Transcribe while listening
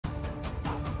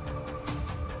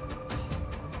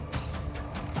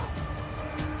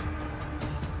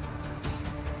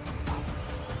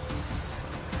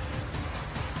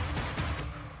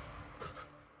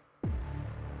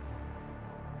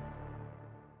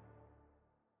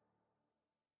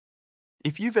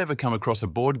If you've ever come across a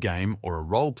board game or a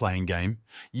role-playing game,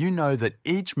 you know that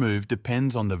each move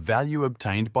depends on the value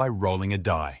obtained by rolling a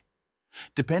die.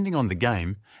 Depending on the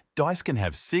game, dice can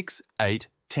have 6, 8,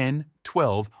 10,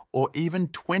 12, or even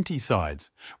 20 sides,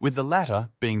 with the latter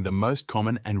being the most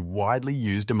common and widely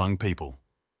used among people.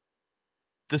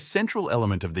 The central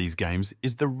element of these games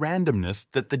is the randomness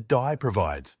that the die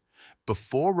provides.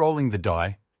 Before rolling the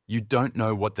die, you don't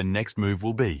know what the next move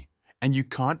will be, and you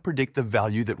can't predict the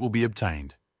value that will be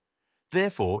obtained.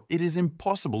 Therefore, it is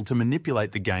impossible to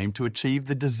manipulate the game to achieve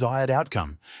the desired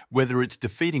outcome, whether it's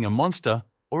defeating a monster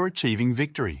or achieving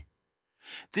victory.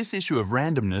 This issue of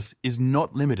randomness is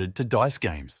not limited to dice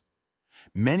games.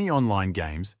 Many online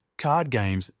games, card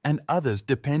games, and others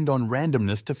depend on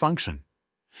randomness to function.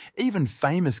 Even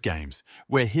famous games,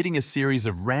 where hitting a series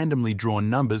of randomly drawn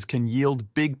numbers can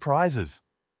yield big prizes.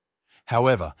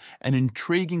 However, an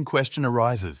intriguing question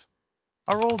arises.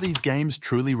 Are all these games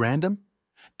truly random?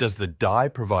 Does the die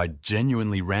provide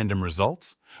genuinely random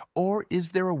results? Or is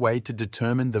there a way to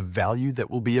determine the value that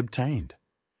will be obtained?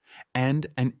 And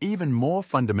an even more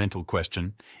fundamental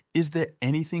question, is there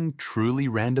anything truly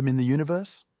random in the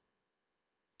universe?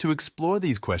 To explore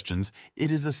these questions,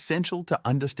 it is essential to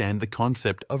understand the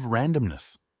concept of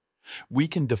randomness. We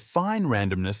can define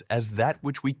randomness as that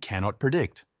which we cannot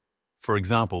predict. For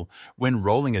example, when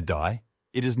rolling a die,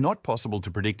 it is not possible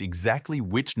to predict exactly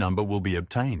which number will be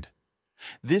obtained.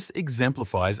 This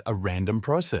exemplifies a random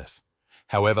process.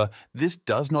 However, this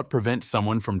does not prevent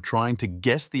someone from trying to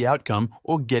guess the outcome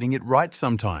or getting it right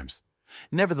sometimes.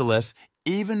 Nevertheless,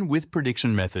 even with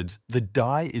prediction methods, the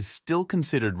die is still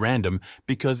considered random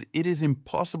because it is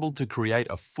impossible to create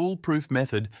a foolproof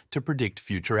method to predict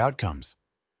future outcomes.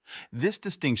 This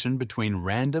distinction between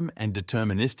random and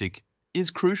deterministic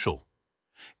is crucial.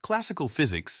 Classical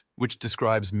physics, which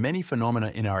describes many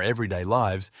phenomena in our everyday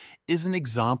lives, is an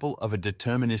example of a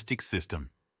deterministic system.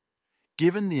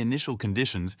 Given the initial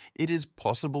conditions, it is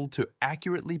possible to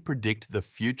accurately predict the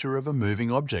future of a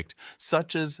moving object,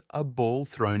 such as a ball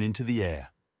thrown into the air.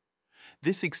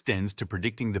 This extends to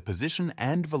predicting the position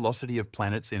and velocity of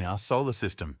planets in our solar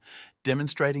system,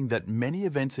 demonstrating that many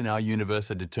events in our universe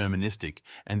are deterministic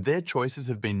and their choices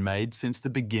have been made since the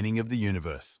beginning of the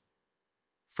universe.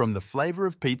 From the flavor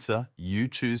of pizza you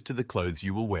choose to the clothes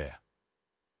you will wear.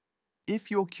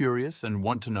 If you're curious and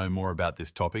want to know more about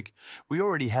this topic, we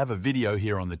already have a video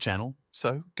here on the channel,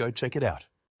 so go check it out.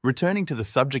 Returning to the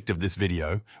subject of this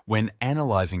video, when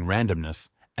analyzing randomness,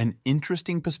 an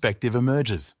interesting perspective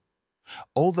emerges.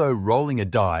 Although rolling a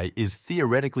die is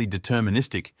theoretically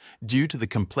deterministic due to the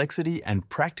complexity and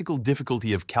practical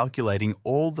difficulty of calculating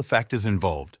all the factors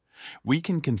involved, we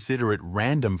can consider it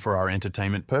random for our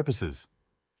entertainment purposes.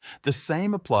 The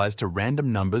same applies to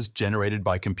random numbers generated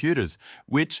by computers,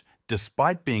 which,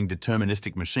 despite being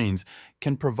deterministic machines,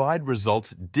 can provide results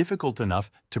difficult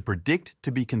enough to predict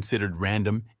to be considered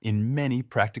random in many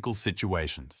practical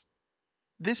situations.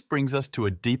 This brings us to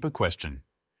a deeper question.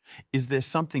 Is there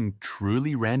something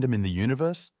truly random in the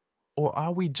universe, or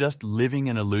are we just living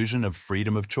an illusion of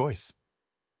freedom of choice?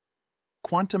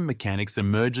 Quantum mechanics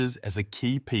emerges as a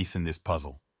key piece in this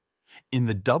puzzle. In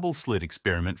the double-slit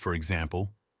experiment, for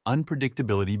example,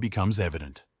 unpredictability becomes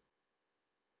evident.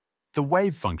 The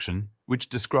wave function, which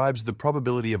describes the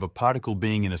probability of a particle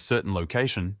being in a certain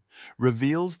location,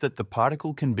 reveals that the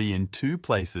particle can be in two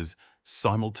places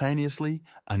simultaneously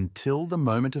until the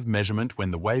moment of measurement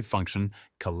when the wave function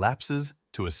collapses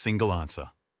to a single answer.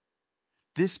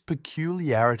 This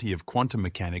peculiarity of quantum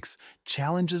mechanics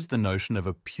challenges the notion of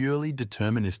a purely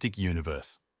deterministic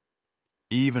universe.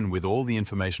 Even with all the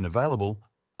information available,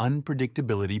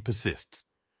 unpredictability persists.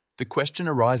 The question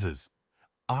arises,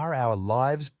 are our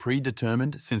lives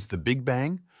predetermined since the Big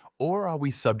Bang, or are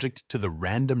we subject to the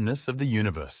randomness of the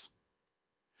universe?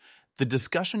 The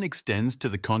discussion extends to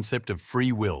the concept of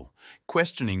free will,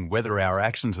 questioning whether our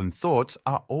actions and thoughts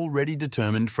are already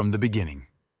determined from the beginning.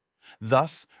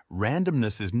 Thus,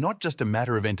 randomness is not just a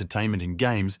matter of entertainment in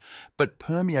games, but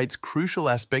permeates crucial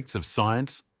aspects of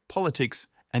science, politics,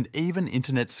 and even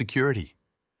internet security.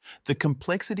 The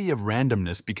complexity of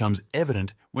randomness becomes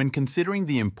evident when considering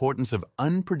the importance of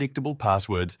unpredictable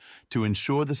passwords to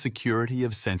ensure the security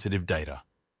of sensitive data.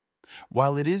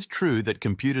 While it is true that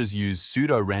computers use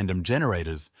pseudo-random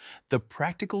generators, the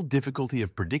practical difficulty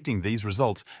of predicting these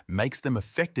results makes them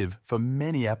effective for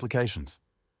many applications.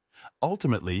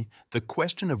 Ultimately, the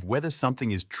question of whether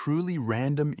something is truly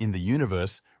random in the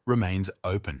universe remains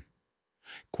open.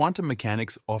 Quantum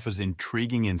mechanics offers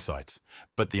intriguing insights,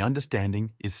 but the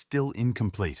understanding is still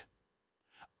incomplete.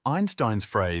 Einstein's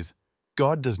phrase,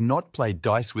 "God does not play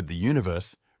dice with the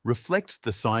universe," reflects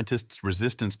the scientist's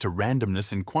resistance to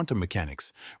randomness in quantum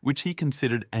mechanics, which he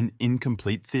considered an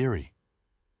incomplete theory.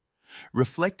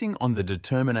 Reflecting on the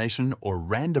determination or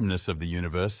randomness of the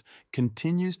universe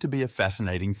continues to be a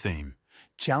fascinating theme,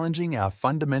 challenging our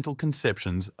fundamental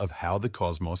conceptions of how the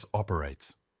cosmos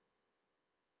operates.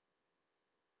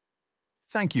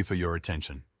 Thank you for your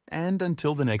attention, and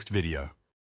until the next video.